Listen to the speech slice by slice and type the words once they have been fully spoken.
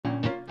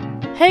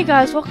Hey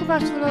guys, welcome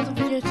back to another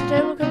video.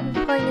 Today we're going to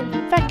be playing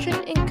Infection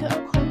Inc.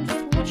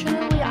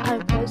 Unfortunately, I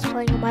was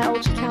playing on my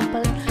old account,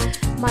 but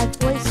my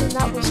voice in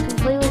that was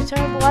completely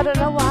terrible. I don't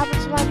know what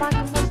happened to my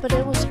microphone, but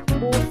it was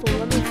awful.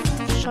 Let me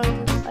show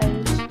you a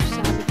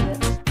sound of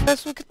it.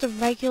 Let's look at the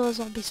regular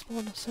zombie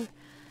spawner. So,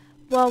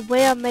 well,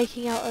 we are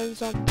making our own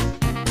zombie.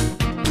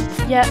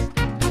 Yeah,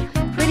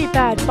 pretty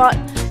bad, but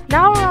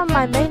now we're on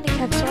my main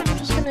account, so I'm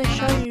just going to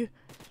show you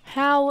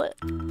how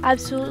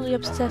absolutely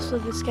obsessed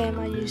with this game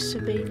I used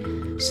to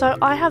be. So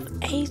I have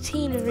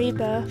 18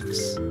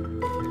 rebirths.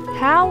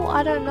 How?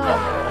 I don't know.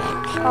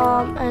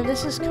 And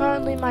this is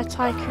currently my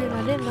tycoon.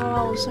 I didn't know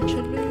I was such a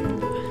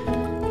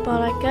noob.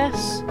 But I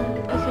guess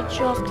we could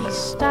show off these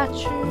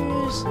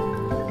statues.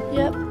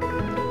 Yep.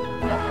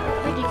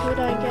 Pretty good,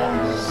 I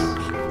guess.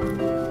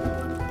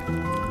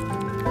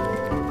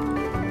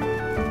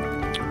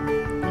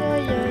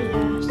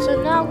 Yeah. So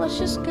now let's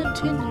just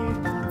continue.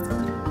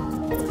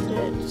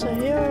 So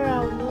here are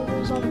our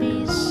normal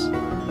zombies.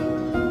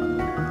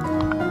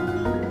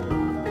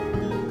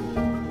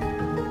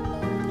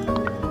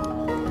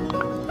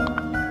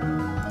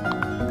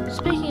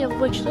 Speaking of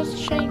which,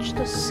 let's change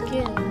the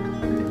skin.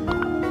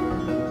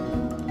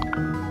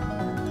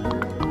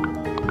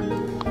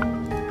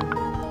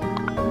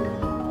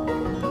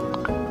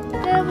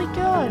 There we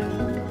go.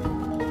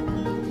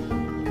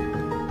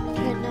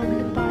 Okay, now we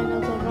can buy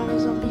another runner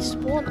zombie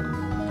spawner.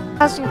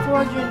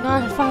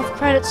 1,495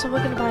 credits, so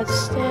we're gonna buy the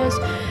stairs,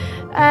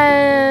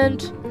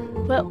 and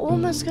we're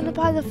almost gonna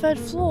buy the third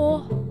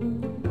floor.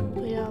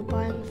 We are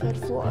buying the third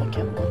floor.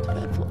 Okay, we want the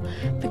third floor.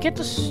 Forget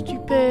the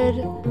stupid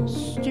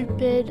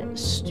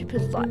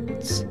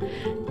lights.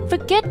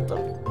 Forget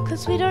them,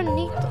 because we don't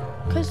need them,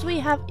 because we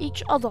have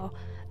each other.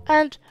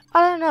 And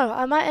I don't know,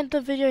 I might end the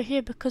video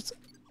here because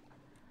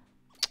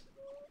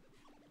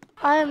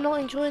I am not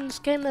enjoying this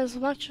game as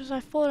much as I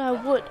thought I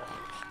would,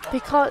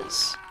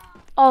 because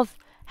of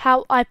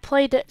how I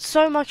played it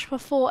so much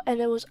before and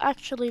it was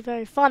actually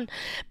very fun,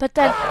 but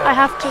then I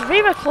have to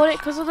re-record it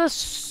because of the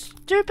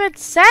stupid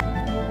set.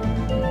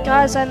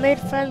 Guys, I made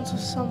friends with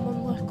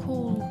someone. We're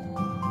cool.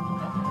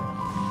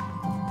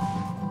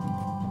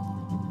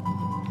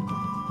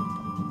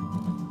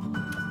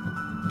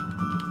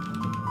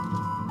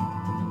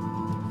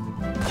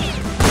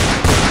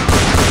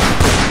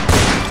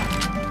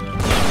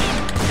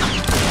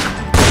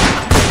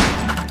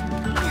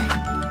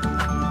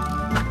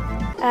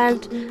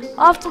 And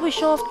after we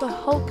show off the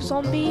Hulk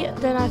zombie,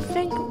 then I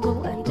think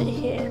we'll end it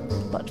here.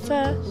 But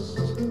first,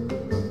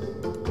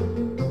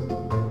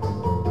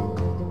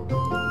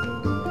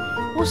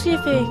 we'll see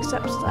if he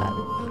accepts that.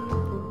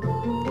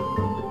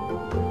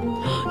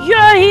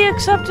 Yeah, he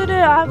accepted it!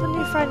 I have a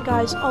new friend,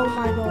 guys. Oh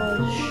my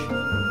gosh.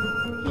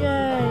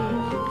 Yay.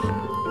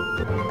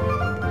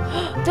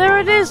 There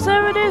it is!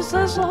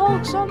 There's the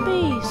Hulk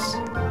zombies!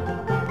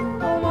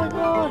 Oh my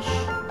gosh.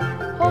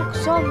 Hulk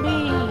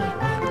zombie!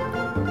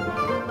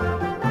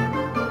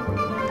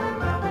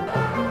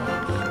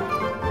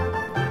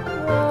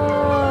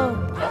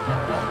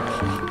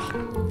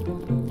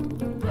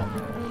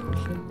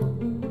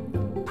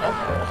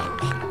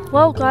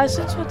 Well guys,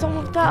 since we're done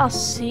with that, I'll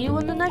see you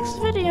in the next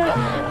video.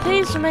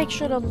 Please make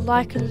sure to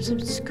like and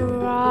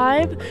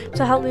subscribe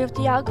to help me with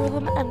the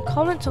algorithm, and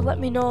comment to let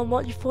me know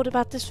what you thought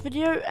about this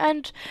video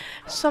and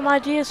some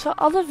ideas for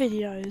other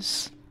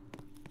videos.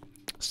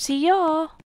 See ya!